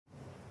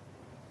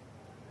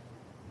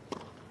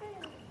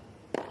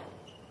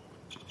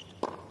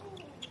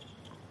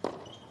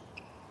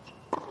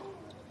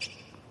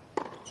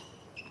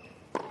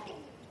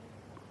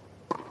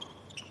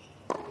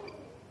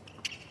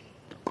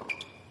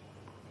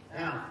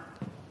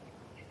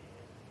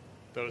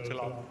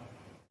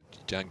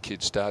Young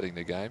kids starting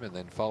the game and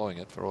then following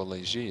it for all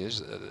these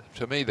years.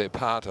 To me, they're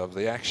part of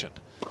the action.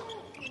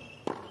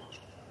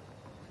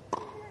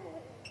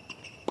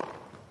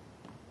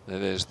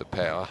 There's the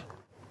power.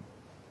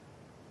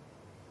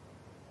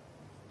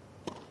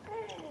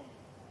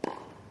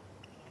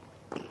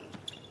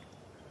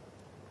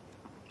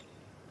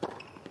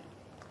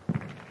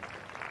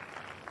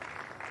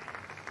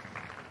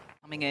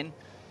 Coming in.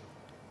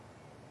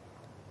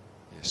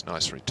 Yes,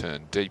 nice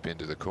return deep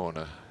into the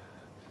corner.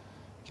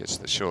 Gets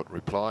the short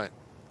reply,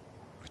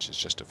 which is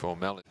just a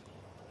formality.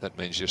 That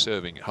means you're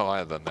serving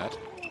higher than that,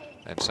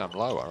 and some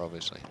lower,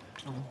 obviously.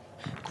 Oh,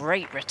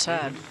 great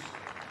return.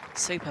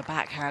 Super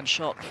backhand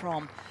shot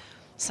from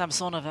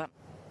Samsonova. It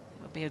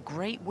would be a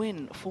great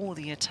win for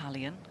the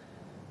Italian.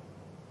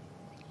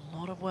 A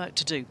lot of work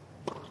to do.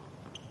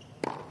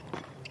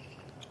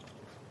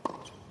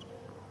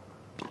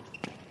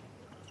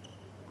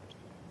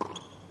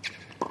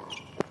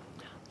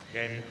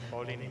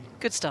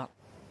 Good start.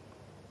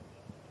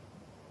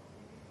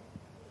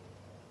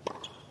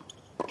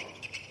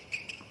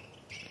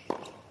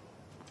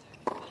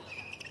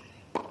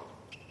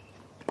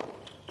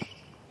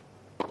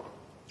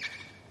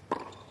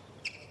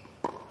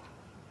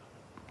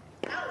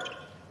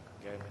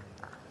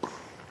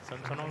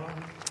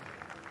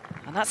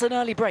 And that's an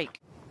early break.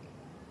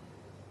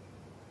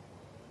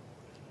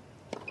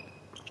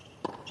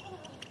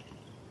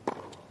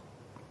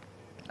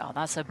 Oh,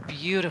 that's a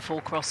beautiful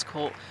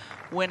cross-court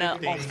winner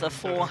off the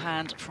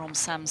forehand from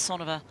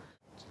Samsonova.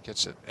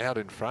 Gets it out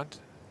in front.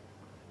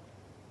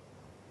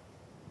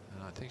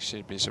 And I think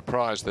she'd be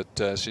surprised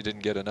that she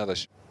didn't get another.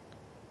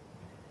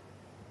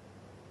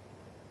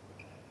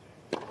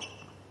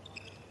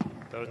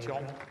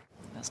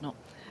 That's not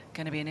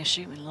going to be an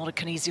issue. A lot of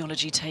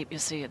kinesiology tape you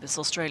see at this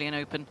Australian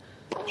Open.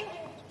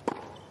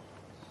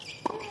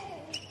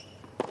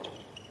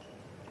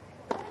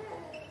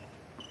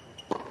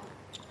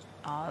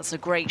 That's a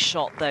great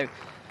shot, though,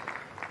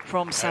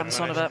 from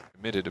Samsonova.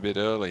 Committed a bit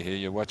early here.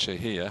 You watch her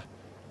here.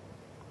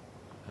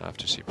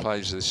 After she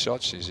plays this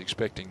shot, she's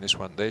expecting this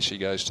one. There she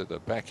goes to the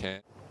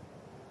backhand.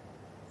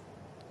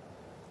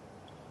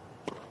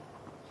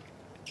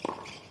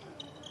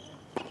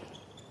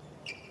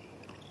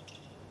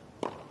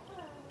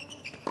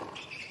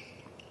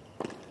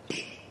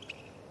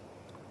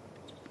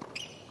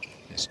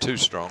 It's too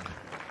strong.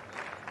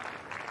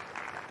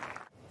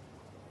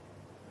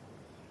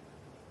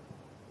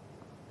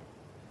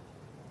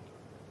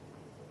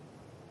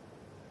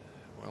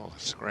 Well,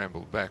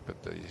 scrambled back,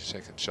 but the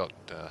second shot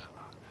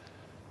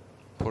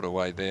put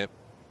away there.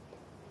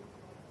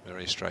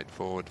 Very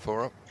straightforward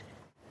for her.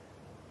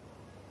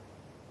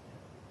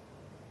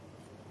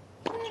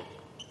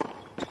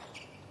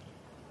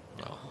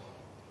 Well.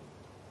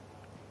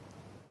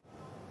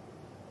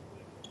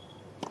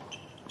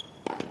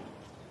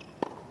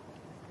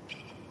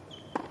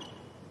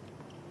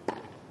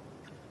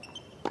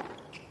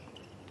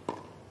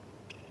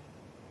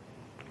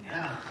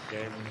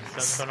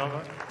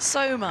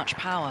 So much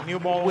power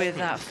with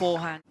that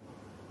forehand.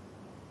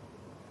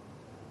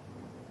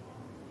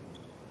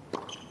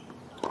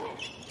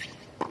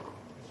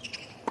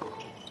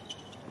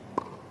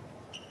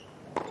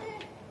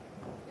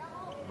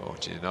 Oh,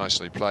 gee,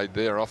 nicely played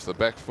there off the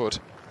back foot.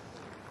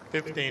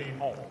 15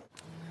 all.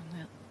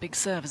 That big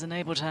serve has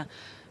enabled her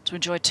to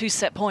enjoy 2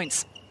 set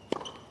points.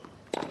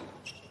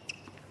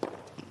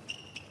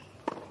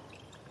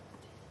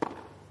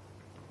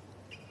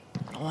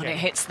 Oh, and it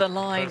hits the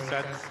line.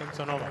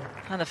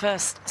 And the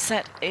first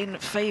set in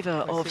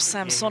favour of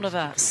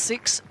Samsonova,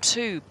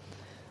 6-2.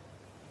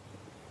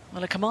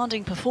 Well, a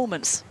commanding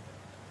performance.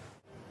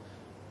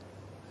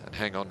 And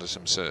hang on to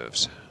some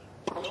serves.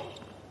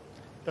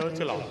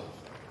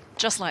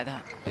 Just like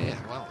that. Yeah,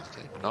 well,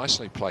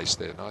 nicely placed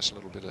there. Nice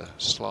little bit of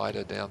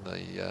slider down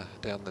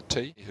the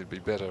tee. He'd be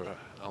better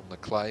on the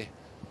clay.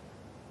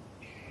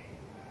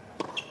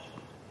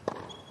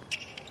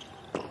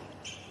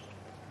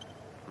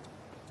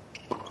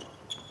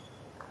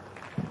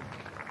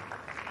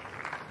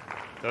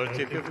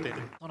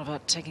 Samsonova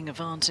taking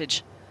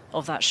advantage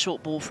of that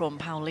short ball from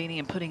Paolini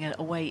and putting it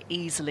away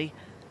easily.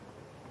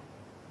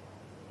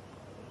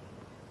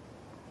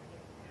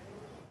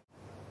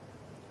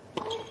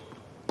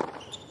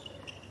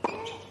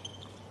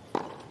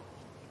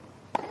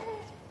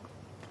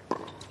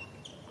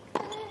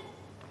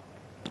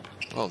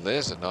 Well,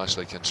 there's a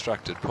nicely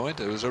constructed point.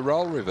 It was a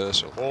role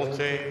reversal.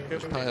 It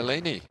was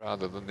Paolini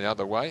rather than the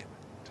other way,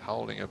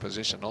 holding a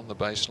position on the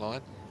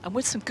baseline. And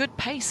with some good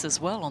pace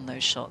as well on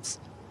those shots.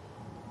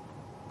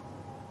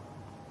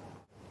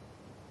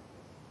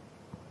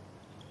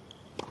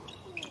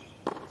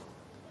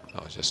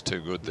 Oh, just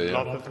too good there.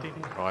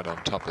 Right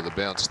on top of the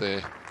bounce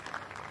there.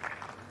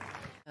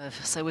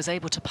 So was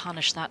able to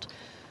punish that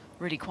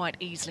really quite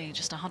easily,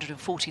 just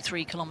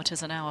 143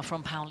 kilometres an hour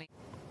from Paolini.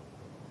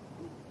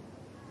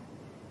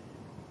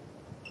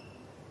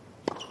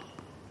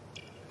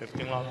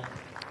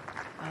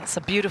 That's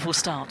a beautiful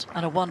start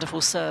and a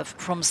wonderful serve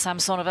from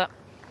Samsonova.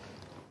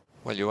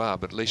 Well, you are,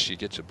 but at least she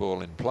gets a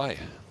ball in play.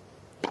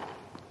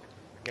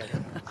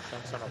 Again,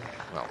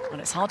 Samsonova. Well,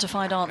 it's hard to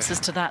find answers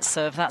to that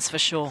serve, that's for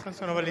sure.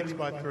 Samsonova leads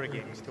by 3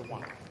 games to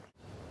 1.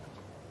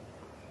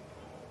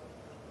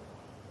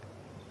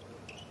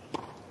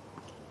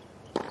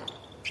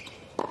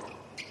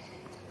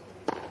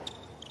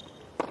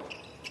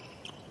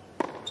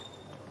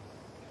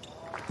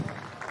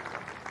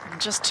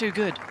 Just too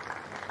good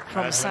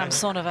from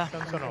Samsonova.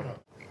 Samsonova.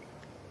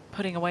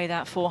 Putting away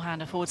that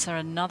forehand affords her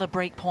another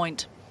break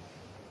point.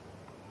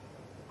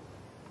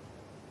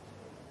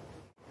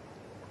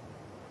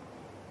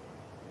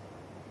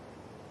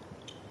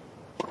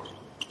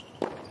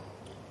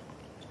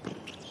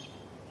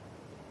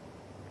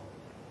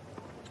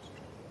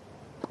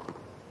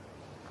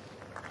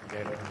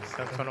 Again,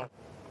 Samsonova.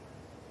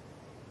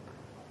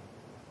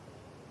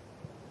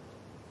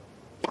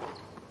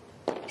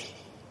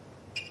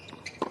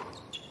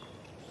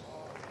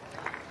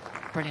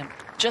 Brilliant.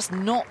 Just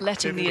not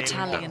letting the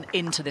Italian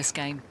into this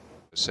game.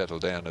 Settle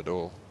down at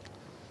all.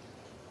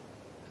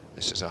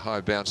 This is a high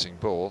bouncing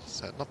ball,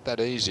 so not that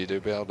easy to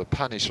be able to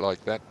punish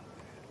like that.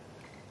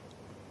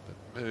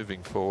 But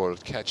moving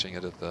forward, catching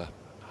it at the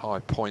high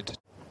point.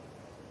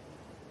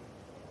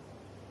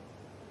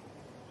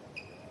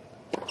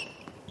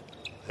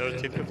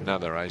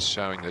 Another ace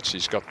showing that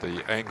she's got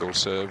the angle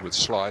serve with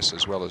slice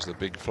as well as the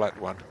big flat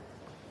one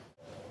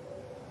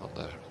on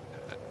the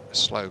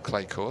slow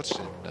clay courts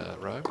in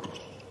Rome.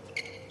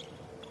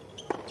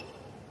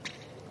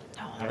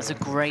 Oh, that was a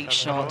great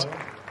shot.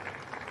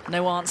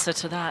 No answer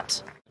to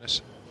that.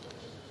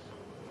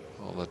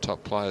 All the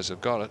top players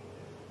have got it.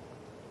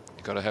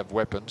 You've got to have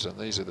weapons, and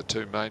these are the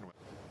two main ones.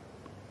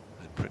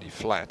 And pretty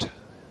flat.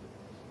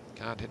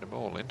 Can't hit them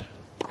all in.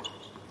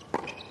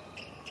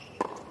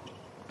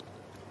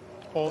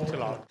 All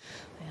till out.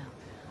 Yeah.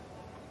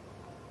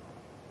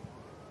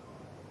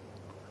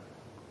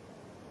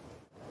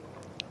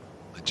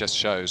 It just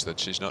shows that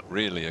she's not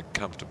really a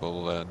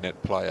comfortable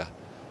net player.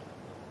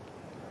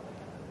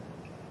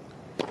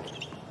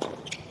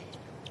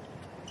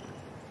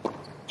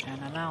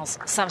 And allows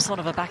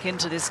Samsonova back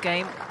into this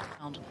game.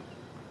 Oh,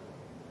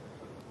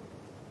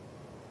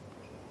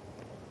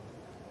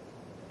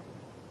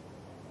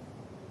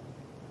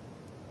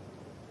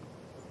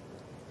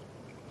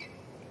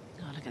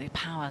 look at the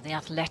power, the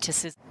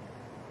athleticism.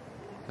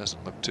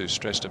 Doesn't look too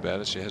stressed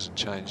about it. She hasn't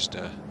changed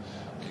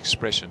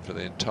expression for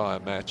the entire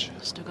match.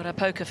 Still got her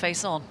poker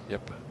face on.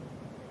 Yep.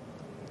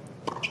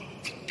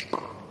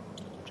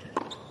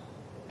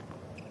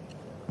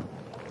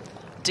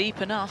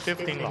 Deep enough.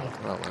 15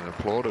 love. Well, and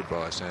applauded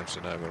by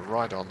Samsonova,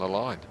 right on the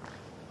line.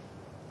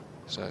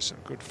 So some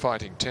good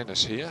fighting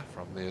tennis here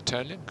from the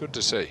Italian. Good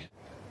to see.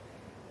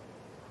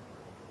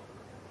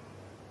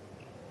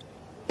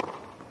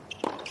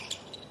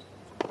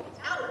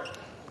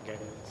 Again,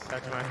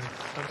 Jasmine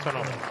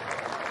Paolini.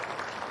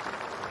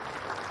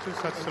 2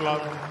 sets to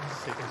love,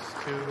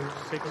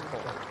 6-2,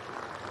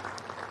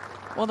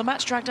 6-4. Well, the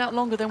match dragged out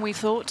longer than we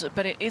thought,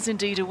 but it is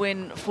indeed a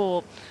win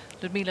for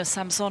Liudmila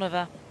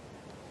Samsonova.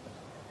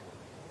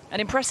 An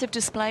impressive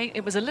display.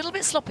 It was a little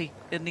bit sloppy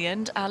in the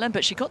end, Alan,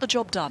 but she got the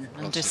job done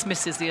and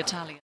dismisses the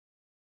Italian.